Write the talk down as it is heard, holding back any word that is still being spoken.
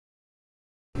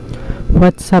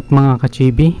What's up mga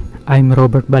kachibi? I'm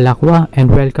Robert Balakwa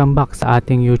and welcome back sa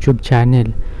ating YouTube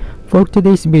channel. For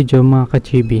today's video mga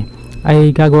kachibi,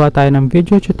 ay gagawa tayo ng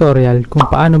video tutorial kung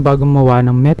paano ba gumawa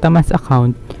ng Metamask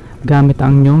account gamit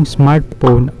ang inyong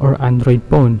smartphone or Android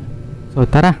phone. So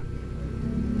tara!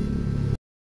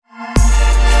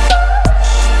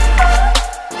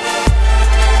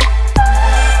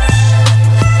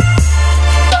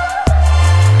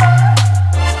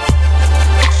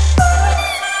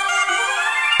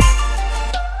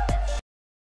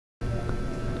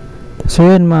 So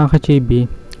yun mga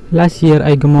kachibi, last year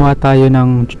ay gumawa tayo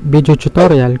ng video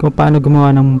tutorial kung paano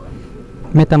gumawa ng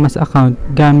Metamask account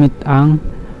gamit ang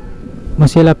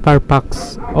Mozilla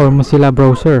Firefox or Mozilla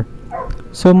browser.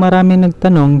 So marami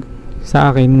nagtanong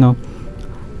sa akin, no,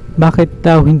 bakit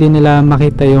daw hindi nila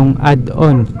makita yung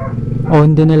add-on o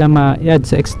hindi nila ma-add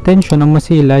sa extension ng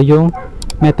Mozilla yung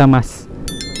Metamask.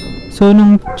 So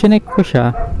nung chinek ko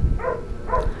siya,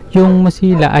 yung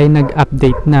Mozilla ay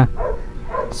nag-update na.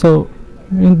 So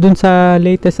dun sa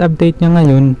latest update niya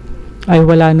ngayon ay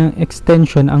wala ng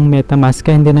extension ang Metamask,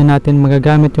 kaya hindi na natin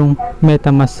magagamit yung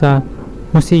Metamask sa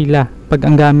Mozilla pag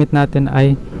ang gamit natin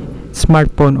ay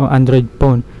smartphone o Android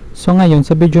phone. So ngayon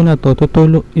sa video na to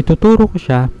ituturo ko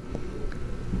siya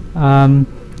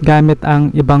gamit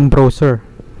ang ibang browser.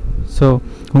 So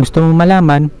kung gusto mo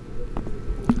malaman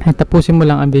ay tapusin mo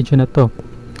lang ang video na to.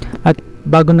 At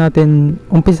bago natin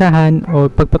umpisahan o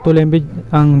pagpatuloy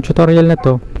ang tutorial na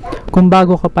to, kung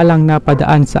bago ka pa lang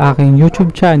napadaan sa aking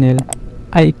YouTube channel,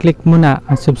 ay i-click mo na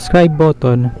ang subscribe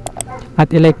button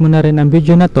at i-like mo na rin ang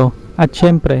video na to. At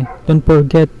syempre, don't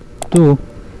forget to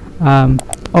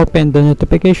open the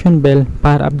notification bell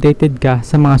para updated ka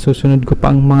sa mga susunod ko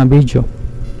pang mga video.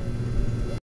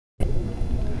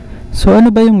 So ano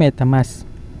ba yung Metamask?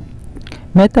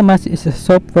 Metamask is a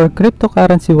software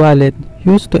cryptocurrency wallet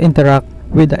used to interact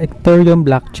with the Ethereum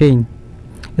blockchain.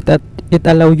 It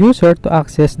allows users to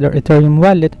access their Ethereum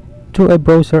wallet through a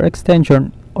browser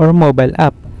extension or mobile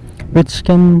app, which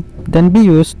can then be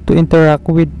used to interact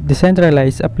with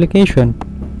decentralized application.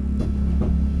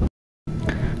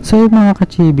 So mga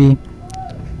kachibi,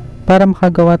 para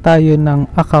makagawa tayo ng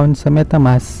account sa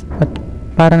Metamask at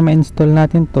para ma-install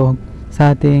natin to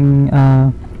sa ating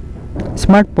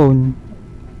smartphone,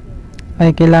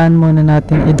 ay kailangan muna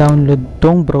natin i-download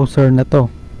tong browser na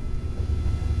to.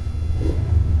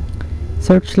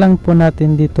 Search lang po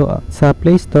natin dito sa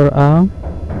Play Store ang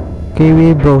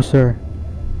Kiwi browser.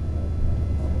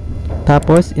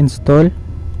 Tapos install.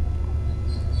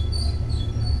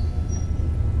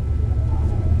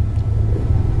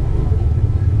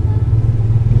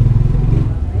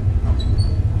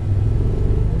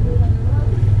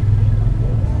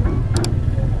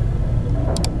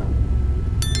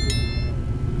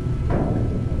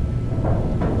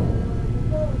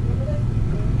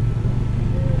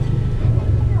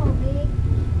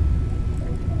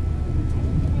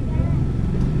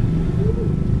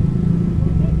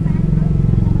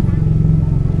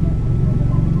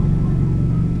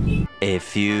 A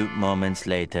few moments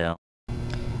later.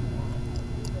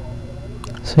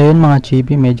 So yun mga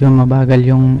chibi, medyo mabagal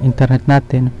yung internet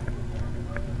natin.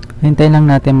 Hintayin lang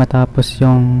natin matapos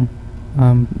yung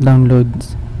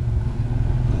downloads.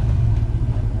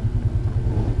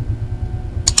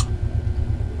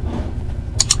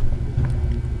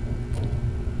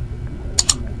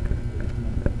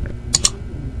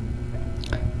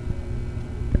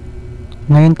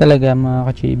 Ngayon talaga mga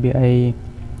kachibi ay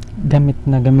gamit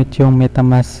na gamit yung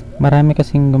Metamask. Marami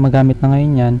kasing gumagamit na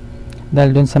ngayon yan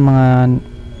dahil dun sa mga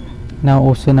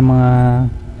nauuso na mga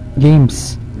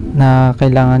games na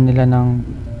kailangan nila ng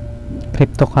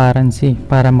cryptocurrency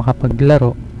para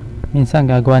makapaglaro. Minsan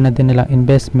gagawa na din nilang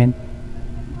investment.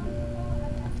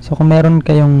 So kung meron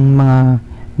kayong mga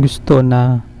gusto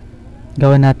na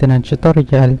gawa natin ng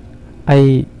tutorial,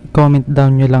 ay comment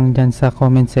down nyo lang dyan sa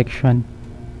comment section.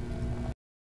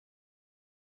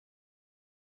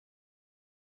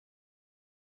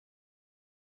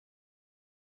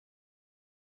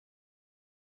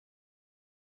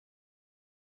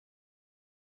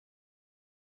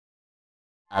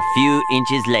 A few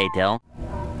inches later.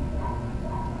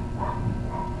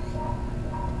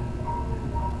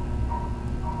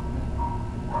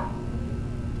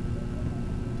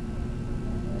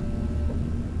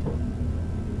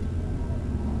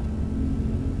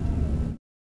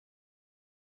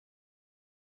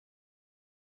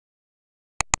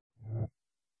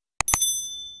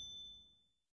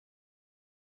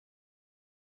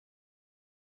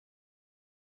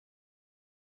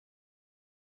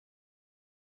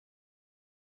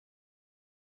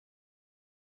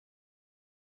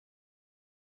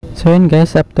 So yun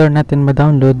guys, after natin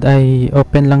ma-download ay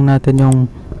open lang natin yung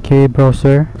QA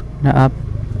browser na app.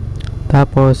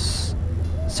 Tapos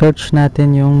search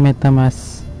natin yung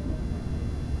Metamask.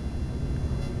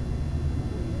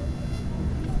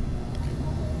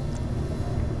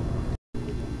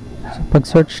 So pag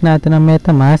search natin ng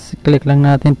Metamask, click lang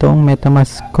natin tong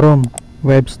Metamask Chrome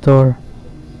Web Store.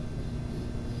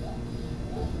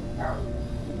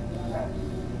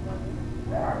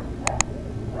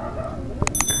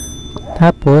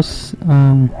 Tapos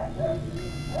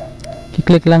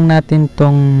kiklik lang natin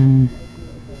tong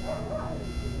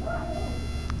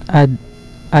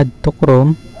add to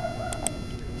Chrome.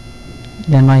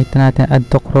 Yan, makita natin add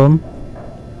to Chrome.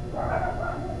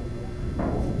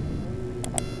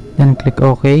 Yan, click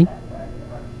OK.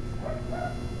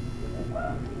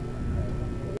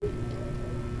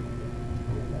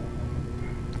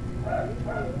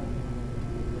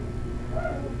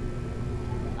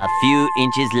 A few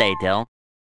inches later.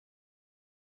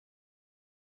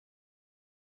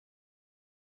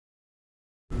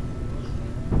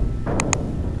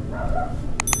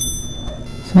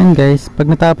 So yan guys,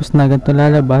 pag natapos na ganito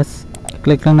lalabas,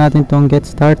 click lang natin itong get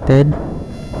started.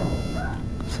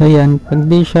 So yan,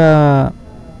 pag di siya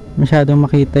masyadong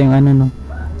makita yung ano no,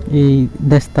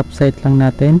 i-desktop site lang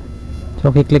natin.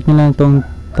 So kiklik nyo lang itong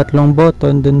tatlong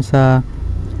button dun sa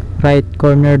right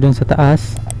corner dun sa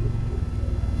taas.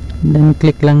 Then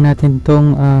click lang natin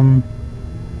itong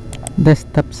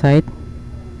desktop site.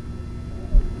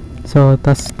 So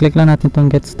tas click lang natin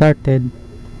itong get started.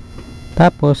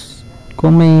 Tapos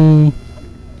kung may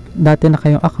dati na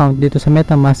kayong account dito sa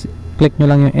Metamask, click nyo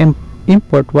lang yung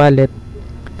import wallet.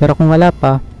 Pero kung wala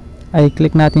pa, ay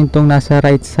click natin itong nasa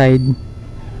right side,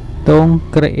 itong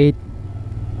create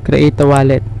a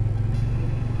wallet.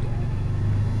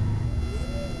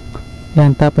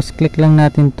 Yan, tapos click lang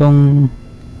natin itong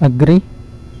agree.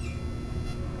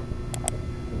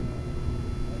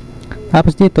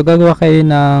 Tapos dito gagawa kayo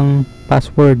ng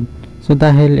password. So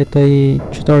dahil ito ay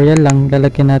tutorial lang,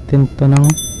 lalagyan natin to ng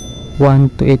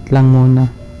 1 to 8 lang muna.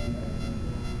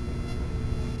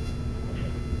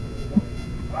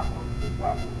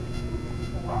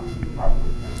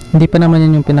 Hindi pa naman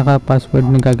yan yung pinaka password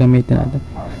na gagamitin natin.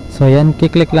 So yan,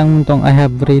 kiklik lang itong I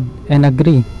have read and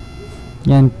agree.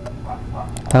 Yan.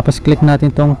 Tapos click natin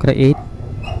itong create.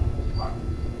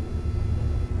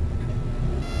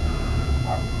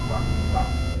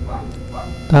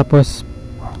 Tapos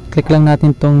click lang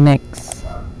natin tong next.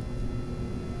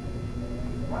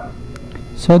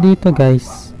 So dito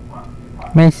guys,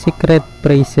 may secret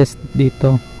phrases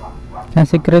dito. Ang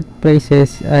secret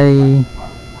phrases ay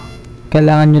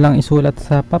kailangan nyo lang isulat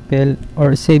sa papel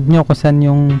or save nyo kung saan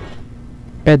yung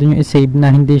pwede nyo i-save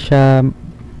na hindi siya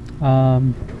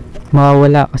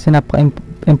mawawala, kasi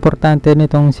napaka-importante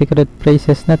nitong secret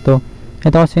phrases na to.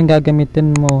 Ito kasi yung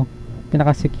gagamitin mo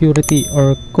pinaka security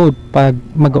or code pag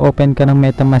mag-open ka ng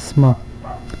Metamask mo.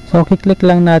 So kiklik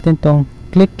lang natin tong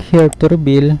click here to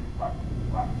reveal.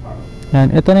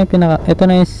 Yan, ito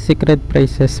na yung secret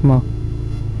phrases mo.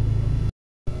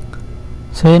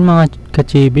 So yun mga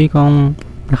ka-chibi, kung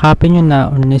nakapin nyo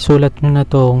na o nisulat nyo na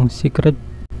tong secret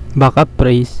backup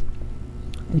phrase,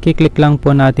 i-click lang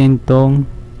po natin tong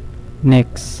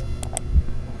next.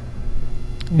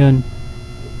 Yun,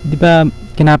 di ba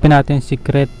kinapin natin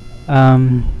secret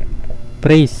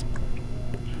phrase.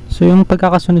 So yung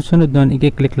pagkakasunod-sunod nun,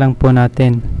 i-click lang po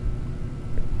natin.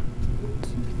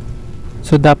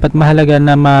 So dapat mahalaga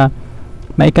na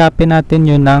ma-copy natin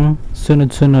yun ng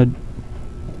sunod-sunod.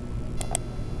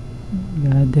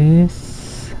 Goddess,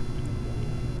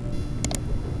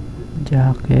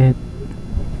 jacket,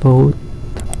 boat,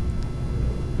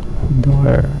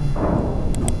 door.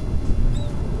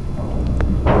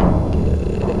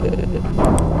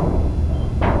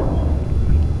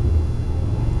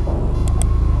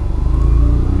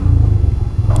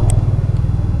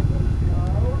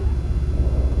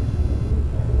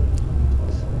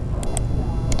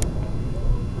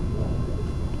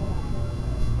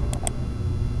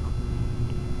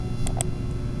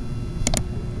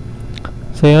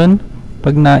 So yun,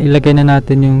 pag nailagay na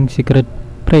natin yung secret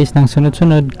phrase ng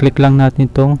sunod-sunod, click lang natin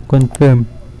itong confirm.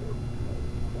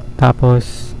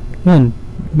 Tapos yun,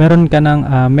 meron ka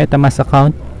ng Metamask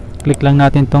account, click lang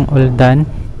natin itong all done.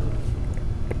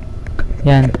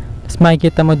 Yan, tapos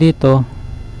makikita mo dito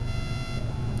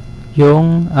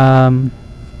yung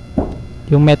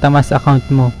Metamask account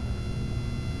mo.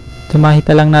 So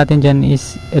makita lang natin dyan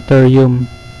is Ethereum,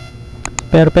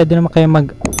 pero pwede naman kayo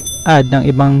mag-add ng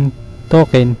ibang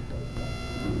token.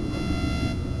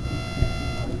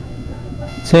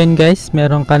 So yun guys,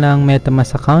 meron ka ng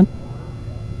Metamask account.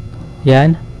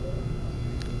 Yan.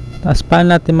 Tapos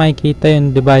paano natin makikita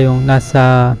yun, 'di ba, yung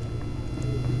nasa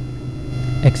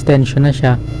extension na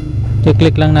siya.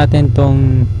 I-click lang natin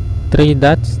tong 3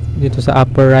 dots dito sa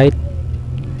upper right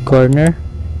corner.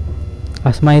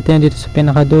 As makita nyo dito sa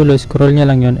pinakadulo, scroll nyo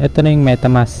lang yun. Ito na yung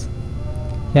Metamask.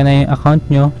 Yan na yung account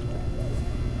nyo.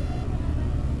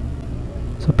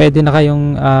 So pwede na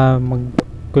kayong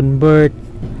mag-convert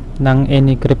ng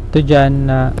any crypto dyan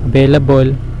na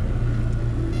available.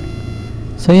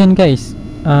 So yan guys,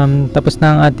 tapos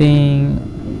na ang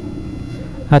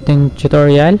ating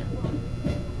tutorial.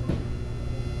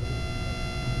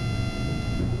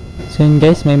 So yun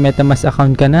guys, may Metamask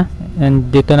account ka na, and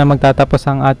dito na magtatapos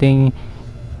ang ating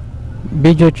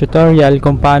video tutorial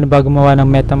kung paano ba gumawa ng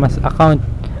Metamask account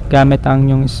gamit ang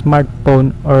yung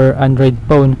smartphone or Android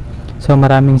phone. So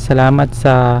maraming salamat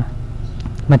sa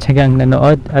matyagang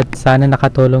nanood at sana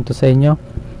nakatulong to sa inyo.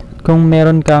 Kung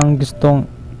meron kang gustong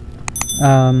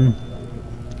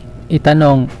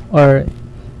itanong or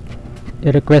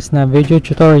i-request na video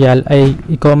tutorial, ay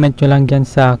i-comment nyo lang dyan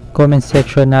sa comment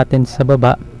section natin sa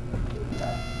baba.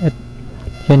 At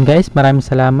yun guys, maraming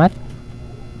salamat.